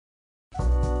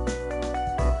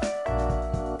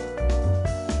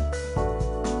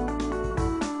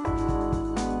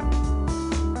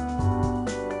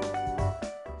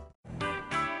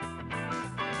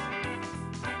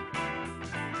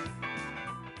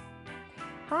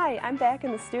Hi, I'm back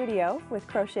in the studio with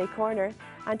Crochet Corner.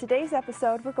 On today's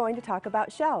episode, we're going to talk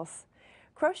about shells.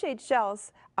 Crocheted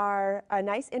shells are a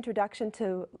nice introduction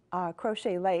to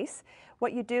crochet lace.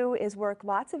 What you do is work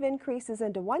lots of increases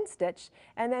into one stitch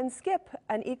and then skip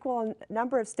an equal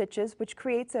number of stitches, which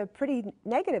creates a pretty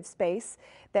negative space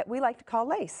that we like to call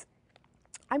lace.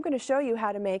 I'm going to show you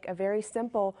how to make a very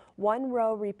simple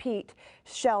one-row repeat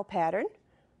shell pattern.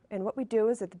 And what we do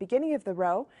is at the beginning of the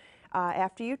row,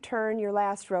 after you turn your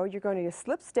last row, you're going to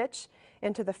slip stitch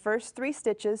into the first 3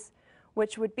 stitches,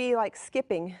 which would be like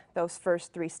skipping those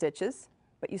first 3 stitches,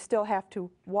 but you still have to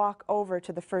walk over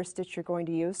to the first stitch you're going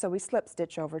to use, so we slip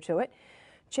stitch over to it.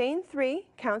 Chain 3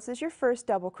 counts as your first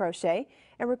double crochet,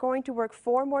 and we're going to work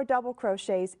 4 more double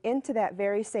crochets into that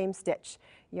very same stitch.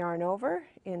 Yarn over,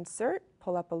 insert,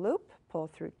 pull up a loop, pull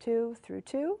through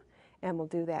 2, and we'll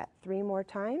do that 3 more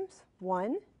times.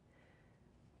 1,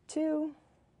 2,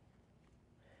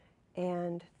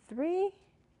 and 3.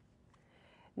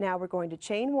 Now we're going to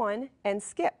chain 1 and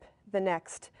skip the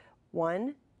next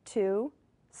 1, 2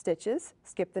 stitches,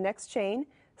 skip the next chain,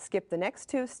 skip the next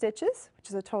 2 stitches, which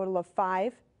is a total of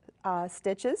 5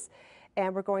 stitches,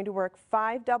 and we're going to work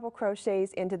 5 double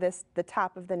crochets into the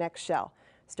top of the next shell,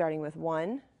 starting with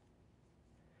 1,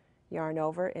 yarn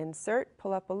over, insert,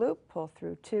 pull up a loop, pull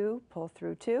through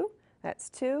 2, that's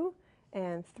 2,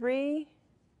 and 3,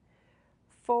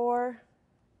 4,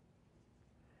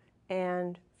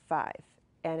 and 5.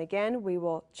 And again, we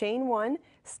will chain 1,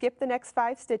 skip the next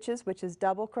 5 stitches, which is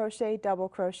double crochet,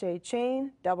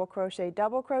 chain, double crochet,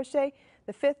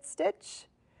 the 5th stitch,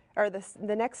 or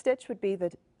the next stitch would be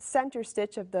the center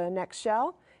stitch of the next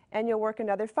shell, and you'll work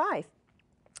another 5.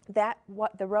 The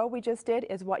row we just did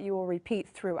is what you will repeat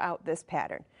throughout this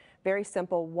pattern. Very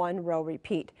simple one-row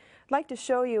repeat. I'd like to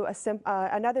show you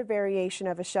another variation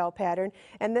of a shell pattern,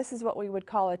 and this is what we would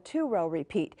call a 2-row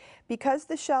repeat. Because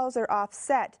the shells are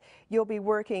offset, you'll be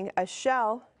working a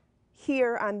shell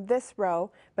here on this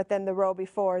row, but then the row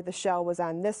before the shell was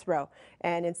on this row.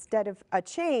 And instead of a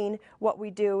chain, what we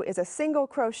do is a single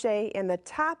crochet in the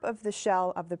top of the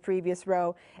shell of the previous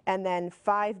row, and then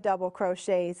 5 double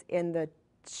crochets in the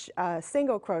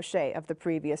single crochet of the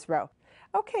previous row.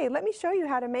 Okay, let me show you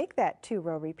how to make that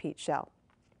 2-row repeat shell.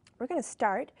 We're going to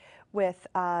start with,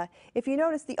 if you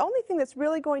notice, the only thing that's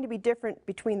really going to be different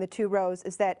between the 2 rows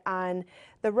is that on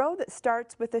the row that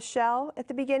starts with a shell at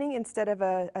the beginning instead of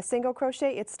a single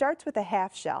crochet, it starts with a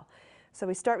half shell. So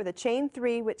we start with a chain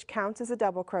 3, which counts as a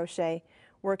double crochet,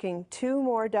 working 2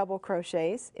 more double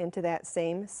crochets into that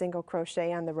same single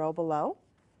crochet on the row below.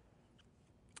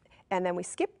 And then we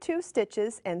skip 2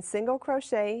 stitches and single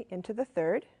crochet into the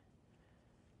 3rd.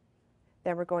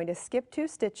 Then we're going to skip 2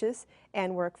 stitches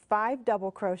and work 5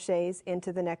 double crochets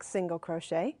into the next single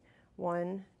crochet.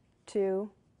 1,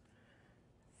 2,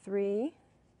 3,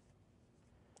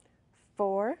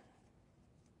 4,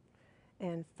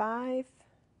 and 5.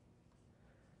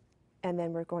 And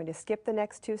then we're going to skip the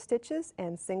next 2 stitches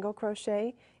and single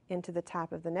crochet into the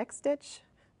top of the next stitch.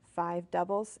 5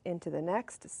 doubles into the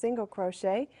next single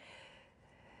crochet.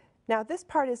 Now this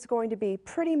part is going to be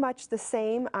pretty much the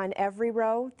same on every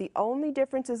row. The only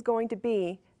difference is going to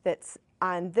be that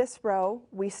on this row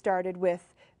we started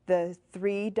with the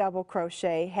 3 double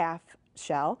crochet half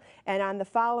shell, and on the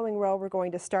following row we're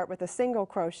going to start with a single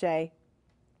crochet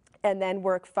and then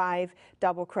work 5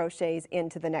 double crochets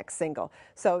into the next single.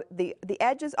 So the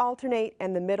edges alternate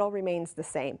and the middle remains the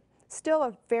same. Still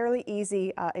a fairly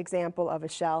easy example of a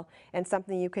shell, and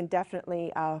something you can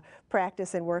definitely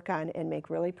practice and work on and make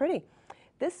really pretty.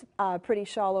 This pretty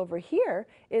shawl over here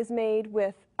is made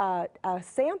with a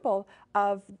sample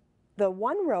of the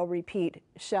 1-row repeat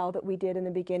shell that we did in the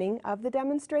beginning of the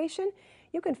demonstration.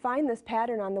 You can find this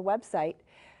pattern on the website.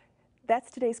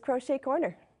 That's today's Crochet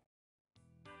Corner.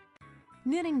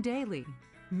 Knitting Daily.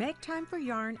 Make time for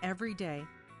yarn every day.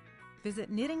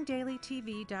 Visit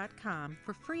knittingdailytv.com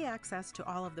for free access to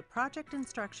all of the project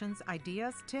instructions,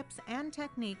 ideas, tips, and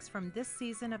techniques from this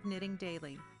season of Knitting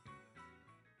Daily.